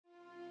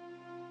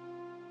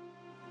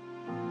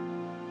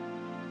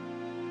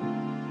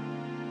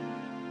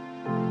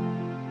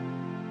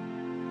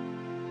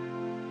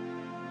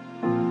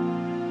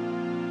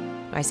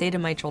I say to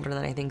my children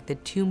that I think the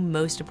two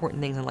most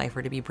important things in life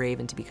are to be brave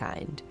and to be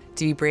kind.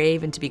 To be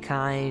brave and to be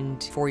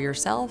kind for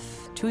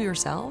yourself, to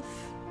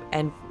yourself,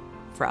 and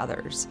for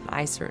others.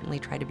 I certainly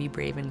try to be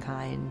brave and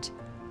kind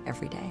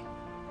every day.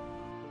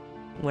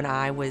 When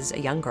I was a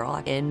young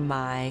girl, in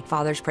my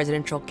father's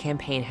presidential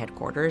campaign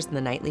headquarters,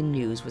 the nightly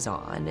news was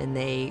on, and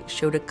they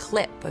showed a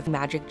clip of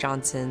Magic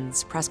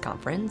Johnson's press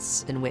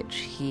conference in which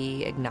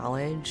he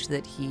acknowledged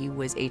that he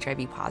was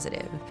HIV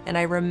positive. And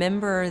I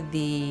remember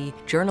the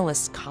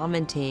journalists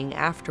commenting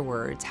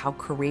afterwards how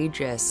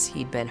courageous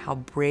he'd been, how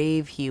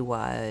brave he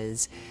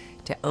was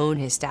to own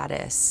his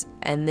status,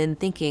 and then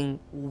thinking,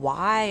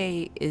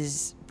 why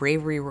is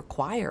bravery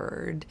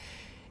required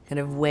kind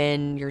of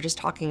when you're just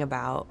talking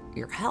about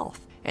your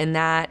health? And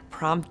that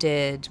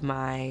prompted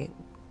my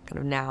kind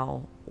of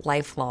now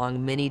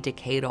lifelong,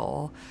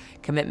 many-decadal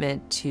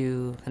commitment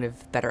to kind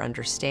of better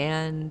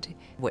understand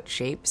what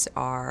shapes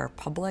our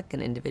public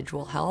and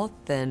individual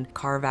health and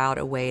carve out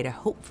a way to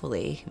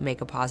hopefully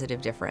make a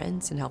positive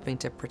difference in helping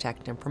to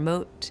protect and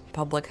promote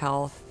public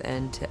health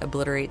and to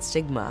obliterate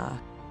stigma.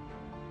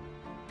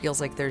 Feels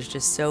like there's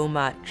just so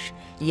much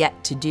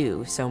yet to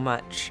do, so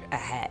much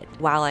ahead.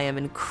 While I am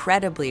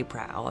incredibly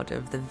proud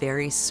of the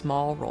very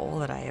small role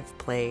that I have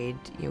played,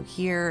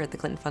 here at the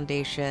Clinton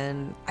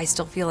Foundation, I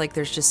still feel like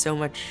there's just so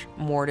much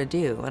more to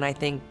do, and I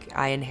think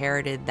I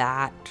inherited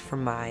that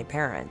from my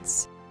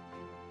parents.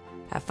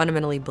 I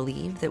fundamentally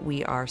believe that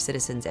we are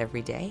citizens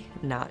every day,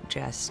 not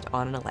just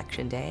on an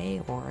election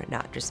day or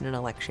not just in an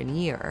election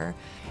year,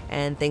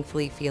 and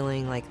thankfully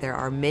feeling like there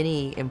are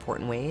many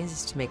important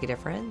ways to make a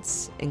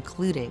difference,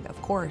 including,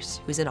 of course,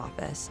 who's in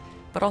office,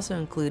 but also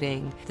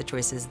including the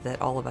choices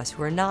that all of us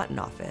who are not in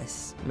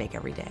office make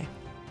every day.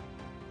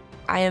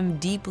 I am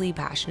deeply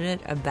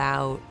passionate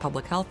about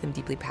public health. I'm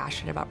deeply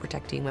passionate about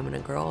protecting women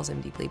and girls. I'm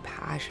deeply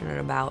passionate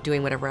about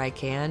doing whatever I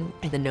can.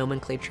 And the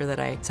nomenclature that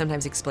I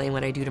sometimes explain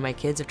what I do to my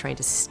kids of trying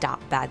to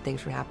stop bad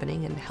things from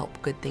happening and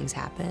help good things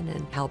happen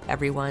and help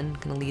everyone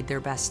kind of lead their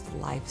best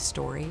life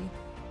story.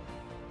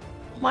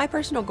 My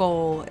personal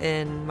goal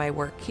in my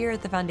work here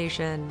at the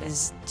Foundation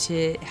is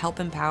to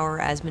help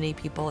empower as many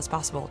people as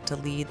possible to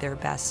lead their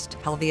best,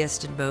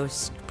 healthiest, and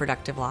most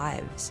productive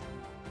lives.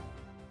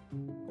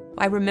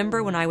 I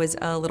remember when I was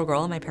a little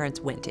girl and my parents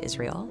went to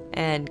Israel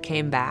and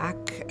came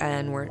back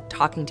and were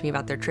talking to me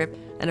about their trip.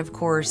 And of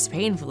course,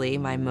 painfully,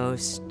 my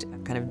most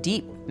kind of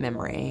deep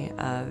memory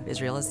of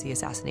Israel is the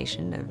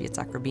assassination of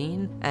Yitzhak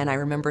Rabin. And I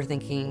remember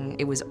thinking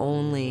it was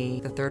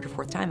only the third or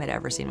fourth time I'd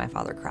ever seen my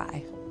father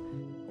cry.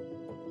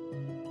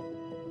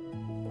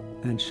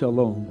 And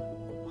shalom,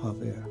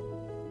 Javier.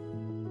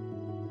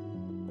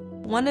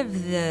 One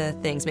of the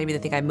things, maybe the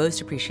thing I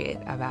most appreciate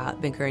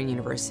about Ben-Gurion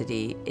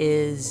University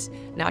is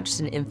not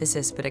just an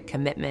emphasis, but a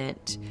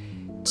commitment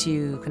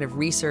to kind of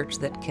research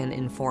that can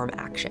inform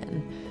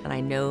action. And I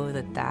know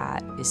that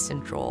that is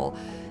central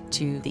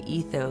to the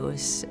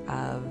ethos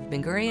of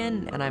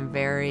Ben-Gurion, and I'm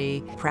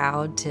very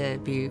proud to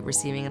be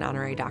receiving an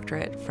honorary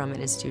doctorate from an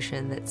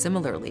institution that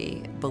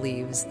similarly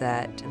believes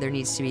that there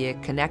needs to be a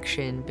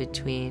connection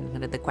between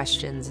kind of the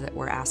questions that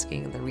we're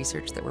asking and the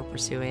research that we're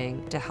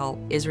pursuing to help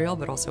Israel,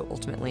 but also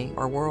ultimately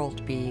our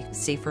world be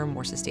safer,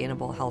 more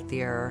sustainable,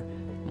 healthier,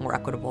 more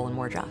equitable, and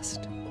more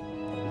just.